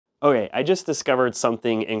Okay, I just discovered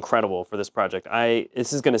something incredible for this project.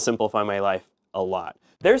 This is gonna simplify my life a lot.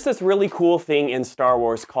 There's this really cool thing in Star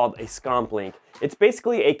Wars called a Scomp link. It's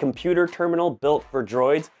basically a computer terminal built for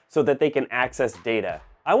droids so that they can access data.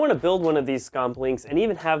 I want to build one of these Scomp links and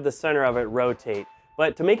even have the center of it rotate.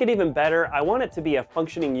 But to make it even better, I want it to be a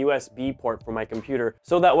functioning USB port for my computer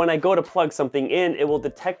so that when I go to plug something in, it will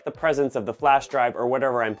detect the presence of the flash drive or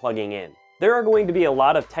whatever I'm plugging in. There are going to be a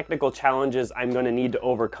lot of technical challenges I'm going to need to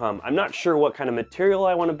overcome. I'm not sure what kind of material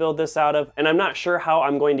I want to build this out of, and I'm not sure how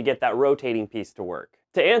I'm going to get that rotating piece to work.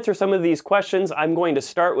 To answer some of these questions, I'm going to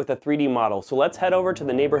start with a 3D model, so let's head over to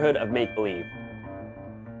the neighborhood of make-believe.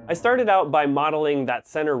 I started out by modeling that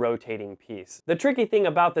center rotating piece. The tricky thing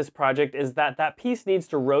about this project is that that piece needs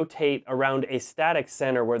to rotate around a static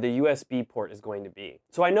center where the USB port is going to be.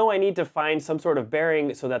 So I know I need to find some sort of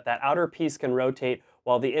bearing so that that outer piece can rotate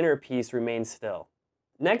while the inner piece remains still.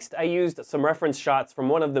 Next, I used some reference shots from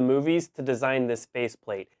one of the movies to design this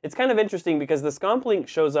faceplate. It's kind of interesting because the Scomp link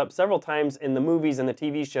shows up several times in the movies and the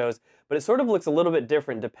TV shows, but it sort of looks a little bit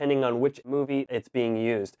different depending on which movie it's being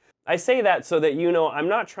used. I say that so that you know I'm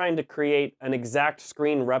not trying to create an exact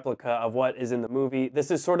screen replica of what is in the movie.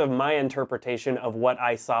 This is sort of my interpretation of what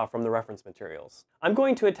I saw from the reference materials. I'm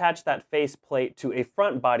going to attach that faceplate to a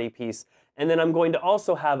front body piece, and then I'm going to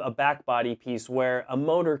also have a back body piece where a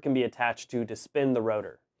motor can be attached to spin the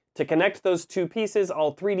rotor. To connect those two pieces,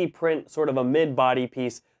 I'll 3D print sort of a mid-body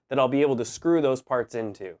piece that I'll be able to screw those parts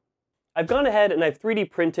into. I've gone ahead and I've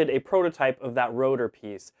 3D printed a prototype of that rotor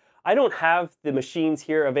piece. I don't have the machines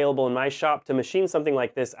here available in my shop to machine something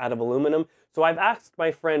like this out of aluminum, so I've asked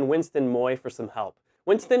my friend Winston Moy for some help.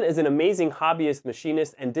 Winston is an amazing hobbyist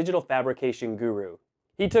machinist and digital fabrication guru.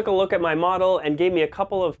 He took a look at my model and gave me a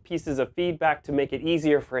couple of pieces of feedback to make it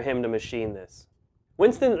easier for him to machine this.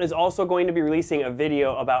 Winston is also going to be releasing a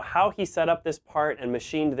video about how he set up this part and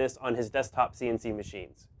machined this on his desktop CNC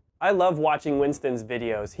machines. I love watching Winston's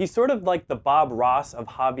videos. He's sort of like the Bob Ross of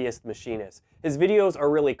hobbyist machinists. His videos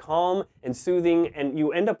are really calm and soothing, and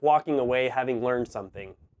you end up walking away having learned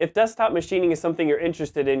something. If desktop machining is something you're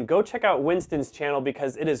interested in, go check out Winston's channel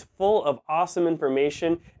because it is full of awesome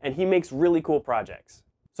information and he makes really cool projects.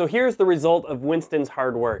 So here's the result of Winston's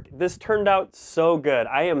hard work. This turned out so good.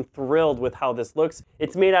 I am thrilled with how this looks.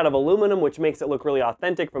 It's made out of aluminum, which makes it look really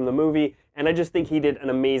authentic from the movie, and I just think he did an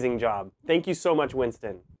amazing job. Thank you so much,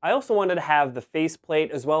 Winston. I also wanted to have the faceplate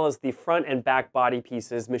as well as the front and back body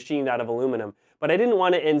pieces machined out of aluminum, but I didn't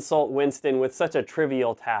want to insult Winston with such a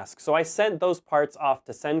trivial task, so I sent those parts off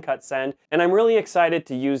to Send Cut Send, and I'm really excited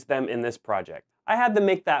to use them in this project. I had to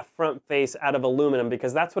make that front face out of aluminum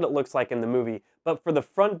because that's what it looks like in the movie. But for the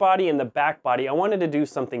front body and the back body, I wanted to do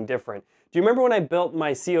something different. Do you remember when I built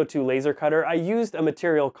my CO2 laser cutter? I used a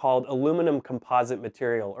material called aluminum composite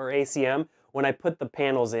material, or ACM, when I put the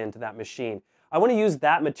panels into that machine. I want to use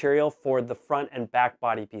that material for the front and back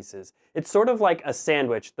body pieces. It's sort of like a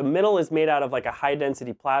sandwich. The middle is made out of like a high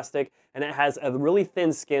density plastic, and it has a really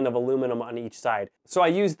thin skin of aluminum on each side. So I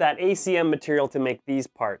used that ACM material to make these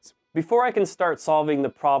parts. Before I can start solving the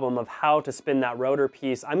problem of how to spin that rotor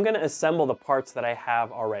piece, I'm going to assemble the parts that I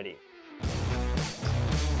have already.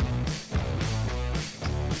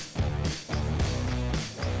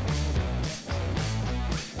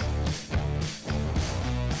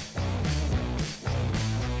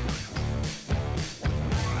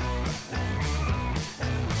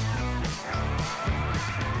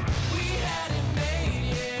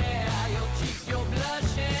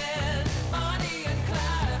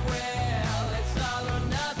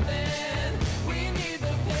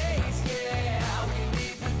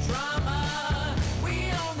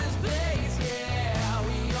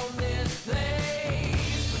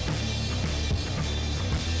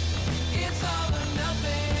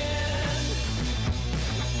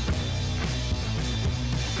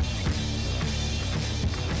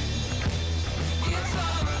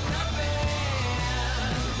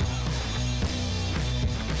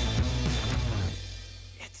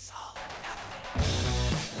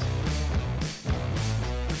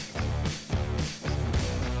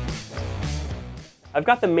 I've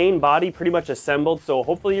got the main body pretty much assembled, so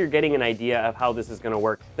hopefully you're getting an idea of how this is going to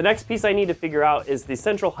work. The next piece I need to figure out is the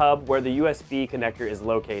central hub where the USB connector is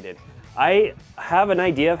located. I have an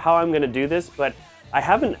idea of how I'm going to do this, but I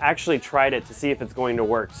haven't actually tried it to see if it's going to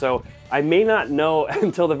work. So I may not know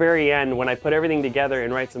until the very end when I put everything together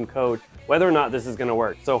and write some code whether or not this is going to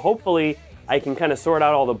work. So hopefully I can kind of sort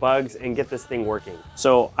out all the bugs and get this thing working.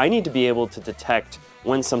 So I need to be able to detect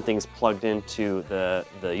when something's plugged into the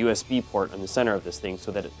USB port in the center of this thing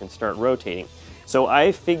so that it can start rotating. So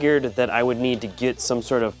I figured that I would need to get some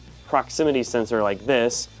sort of proximity sensor like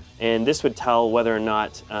this and this would tell whether or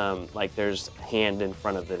not like there's hand in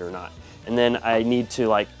front of it or not. And then I need to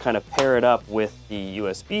like kind of pair it up with the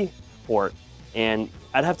USB port, and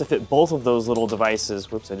I'd have to fit both of those little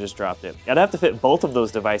devices. Whoops, I just dropped it. I'd have to fit both of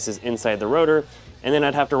those devices inside the rotor, and then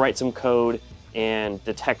I'd have to write some code and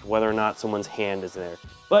detect whether or not someone's hand is there.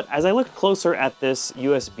 But as I looked closer at this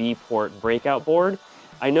USB port breakout board,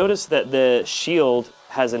 I noticed that the shield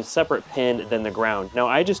has a separate pin than the ground. Now,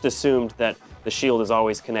 I just assumed that the shield is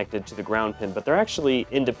always connected to the ground pin, but they're actually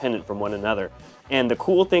independent from one another. And the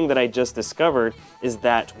cool thing that I just discovered is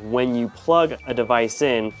that when you plug a device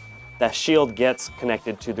in, that shield gets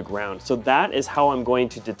connected to the ground. So that is how I'm going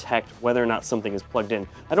to detect whether or not something is plugged in.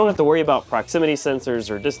 I don't have to worry about proximity sensors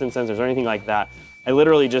or distance sensors or anything like that. I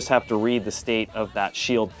literally just have to read the state of that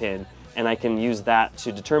shield pin, and I can use that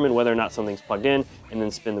to determine whether or not something's plugged in and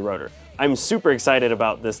then spin the rotor. I'm super excited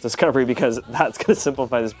about this discovery because that's going to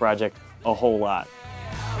simplify this project a whole lot.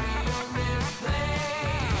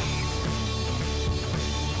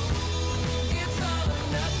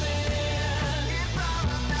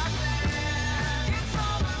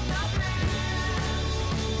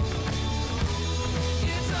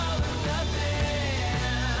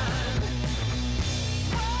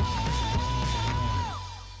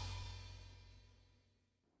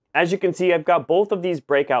 As you can see, I've got both of these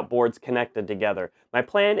breakout boards connected together. My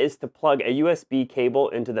plan is to plug a USB cable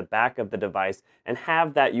into the back of the device and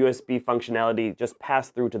have that USB functionality just pass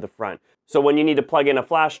through to the front. So when you need to plug in a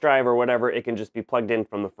flash drive or whatever, it can just be plugged in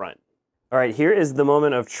from the front. All right, here is the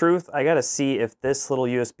moment of truth. I gotta see if this little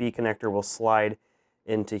USB connector will slide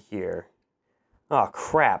into here. Oh,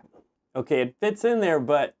 crap. Okay, it fits in there,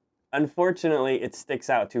 but unfortunately, it sticks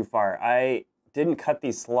out too far. I didn't cut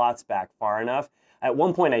these slots back far enough. At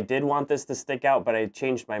one point I did want this to stick out, but I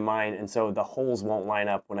changed my mind, and so the holes won't line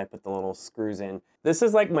up when I put the little screws in. This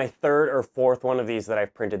is like my third or fourth one of these that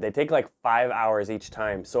I've printed. They take like 5 hours each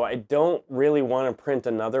time, so I don't really want to print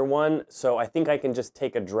another one, so I think I can just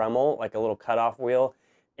take a Dremel, like a little cutoff wheel,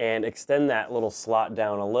 and extend that little slot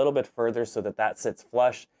down a little bit further so that that sits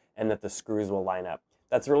flush and that the screws will line up.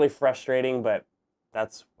 That's really frustrating, but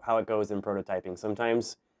that's how it goes in prototyping.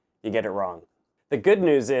 Sometimes you get it wrong. The good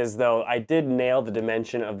news is, though, I did nail the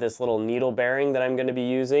dimension of this little needle bearing that I'm going to be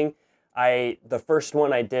using. The first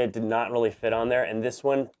one I did not really fit on there, and this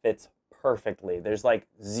one fits perfectly. There's like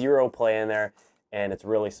zero play in there, and it's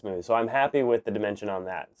really smooth. So I'm happy with the dimension on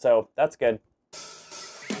that. So that's good.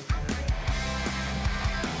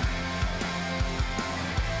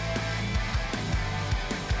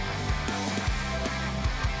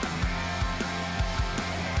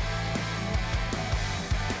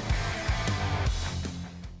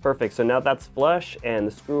 Perfect, so now that's flush and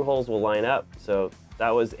the screw holes will line up. So that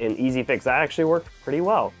was an easy fix. That actually worked pretty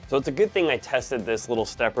well. So it's a good thing I tested this little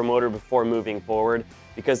stepper motor before moving forward,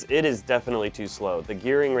 because it is definitely too slow. The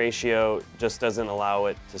gearing ratio just doesn't allow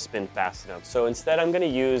it to spin fast enough. So instead I'm gonna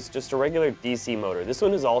use just a regular DC motor. This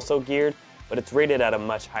one is also geared, but it's rated at a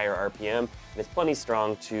much higher RPM, and it's plenty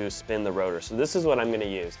strong to spin the rotor. So this is what I'm gonna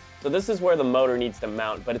use. So this is where the motor needs to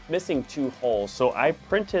mount, but it's missing 2 holes. So I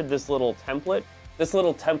printed this little template. This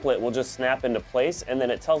little template will just snap into place, and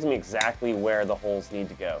then it tells me exactly where the holes need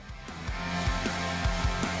to go.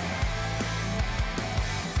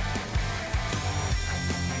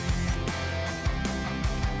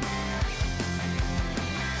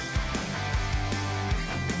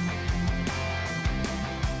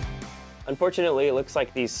 Unfortunately, it looks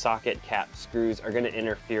like these socket cap screws are going to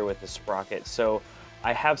interfere with the sprocket, so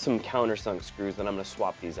I have some countersunk screws that I'm going to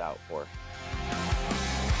swap these out for.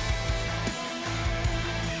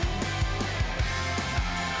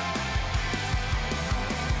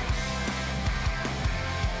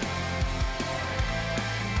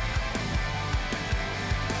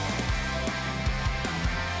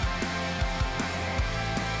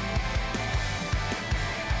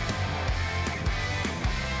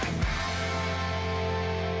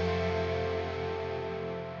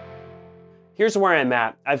 Here's where I'm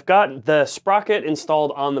at. I've got the sprocket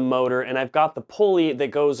installed on the motor, and I've got the pulley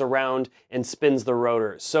that goes around and spins the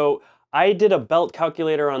rotor. So I did a belt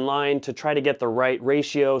calculator online to try to get the right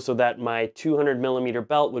ratio so that my 200mm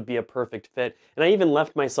belt would be a perfect fit. And I even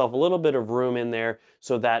left myself a little bit of room in there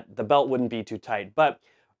so that the belt wouldn't be too tight. But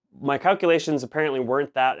my calculations apparently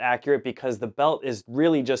weren't that accurate because the belt is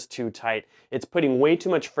really just too tight. It's putting way too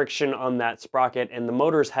much friction on that sprocket, and the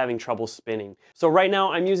motor is having trouble spinning. So right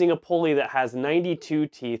now I'm using a pulley that has 92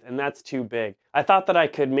 teeth, and that's too big. I thought that I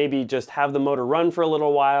could maybe just have the motor run for a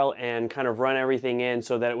little while and kind of run everything in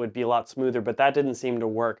so that it would be a lot smoother, but that didn't seem to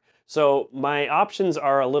work. So my options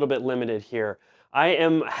are a little bit limited here. I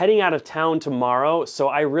am heading out of town tomorrow, so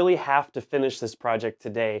I really have to finish this project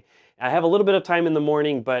today. I have a little bit of time in the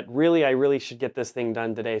morning, but really, I really should get this thing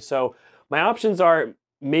done today. So my options are,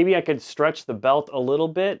 maybe I could stretch the belt a little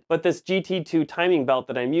bit, but this GT2 timing belt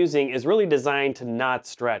that I'm using is really designed to not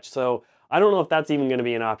stretch. So I don't know if that's even gonna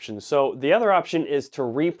be an option. So the other option is to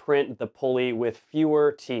reprint the pulley with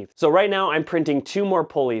fewer teeth. So right now I'm printing 2 more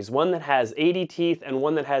pulleys, one that has 80 teeth and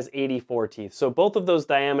one that has 84 teeth. So both of those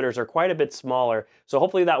diameters are quite a bit smaller. So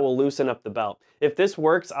hopefully that will loosen up the belt. If this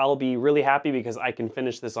works, I'll be really happy because I can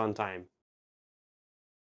finish this on time.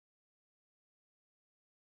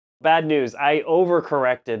 Bad news, I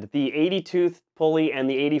overcorrected. The 80 tooth pulley and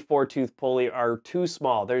the 84 tooth pulley are too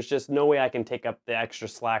small. There's just no way I can take up the extra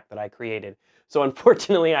slack that I created. So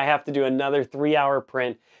unfortunately, I have to do another 3-hour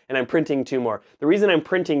print, and I'm printing 2 more. The reason I'm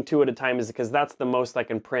printing 2 at a time is because that's the most I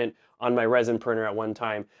can print on my resin printer at one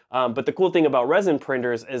time. But the cool thing about resin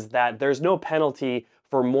printers is that there's no penalty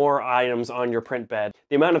for more items on your print bed.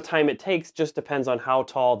 The amount of time it takes just depends on how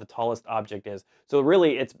tall the tallest object is. So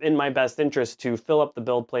really, it's in my best interest to fill up the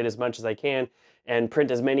build plate as much as I can and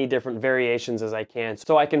print as many different variations as I can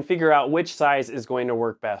so I can figure out which size is going to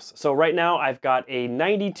work best. So right now I've got a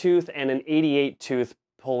 90 tooth and an 88 tooth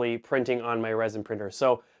pulley printing on my resin printer.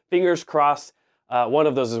 So fingers crossed, one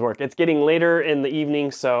of those is work. It's getting later in the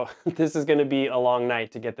evening, so this is gonna be a long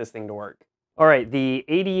night to get this thing to work. All right, the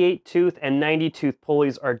 88 tooth and 90 tooth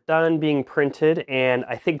pulleys are done being printed, and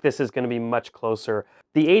I think this is gonna be much closer.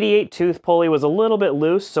 The 88 tooth pulley was a little bit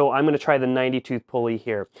loose, so I'm gonna try the 90 tooth pulley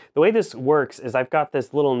here. The way this works is I've got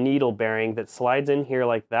this little needle bearing that slides in here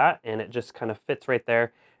like that, and it just kind of fits right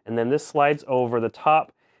there. And then this slides over the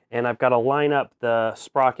top, and I've got to line up the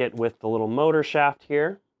sprocket with the little motor shaft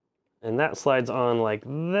here. And that slides on like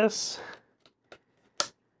this.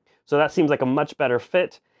 So that seems like a much better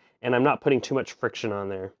fit, and I'm not putting too much friction on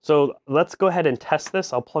there. So let's go ahead and test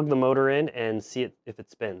this. I'll plug the motor in and see if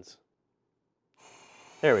it spins.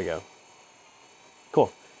 There we go.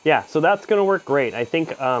 Cool. Yeah, so that's gonna work great. I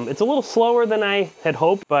think it's a little slower than I had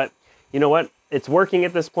hoped, but you know what? It's working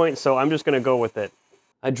at this point, so I'm just gonna go with it.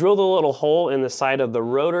 I drilled a little hole in the side of the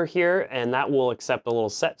rotor here, and that will accept a little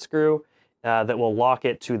set screw that will lock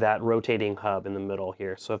it to that rotating hub in the middle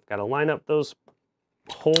here. So I've got to line up those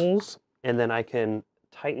holes, and then I can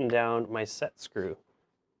tighten down my set screw.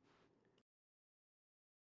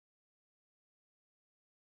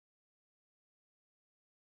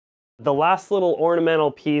 The last little ornamental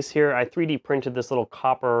piece here, I 3D printed this little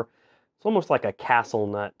copper, it's almost like a castle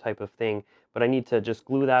nut type of thing, but I need to just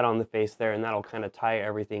glue that on the face there, and that'll kind of tie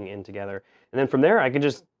everything in together. And then from there, I can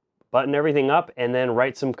just button everything up and then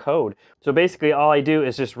write some code. So basically all I do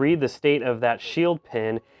is just read the state of that shield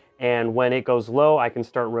pin, and when it goes low, I can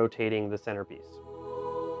start rotating the centerpiece.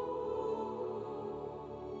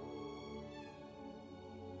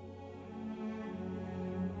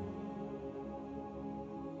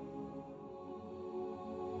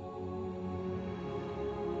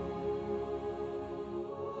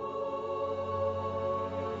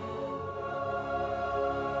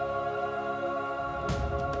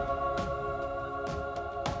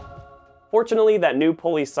 Fortunately, that new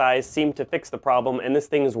pulley size seemed to fix the problem, and this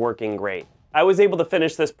thing is working great. I was able to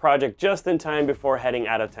finish this project just in time before heading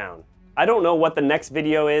out of town. I don't know what the next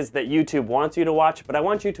video is that YouTube wants you to watch, but I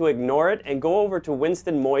want you to ignore it and go over to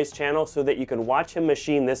Winston Moy's channel so that you can watch him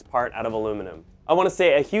machine this part out of aluminum. I want to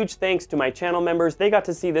say a huge thanks to my channel members. They got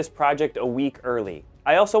to see this project a week early.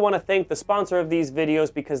 I also want to thank the sponsor of these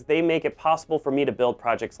videos because they make it possible for me to build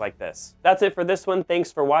projects like this. That's it for this one.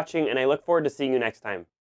 Thanks for watching, and I look forward to seeing you next time.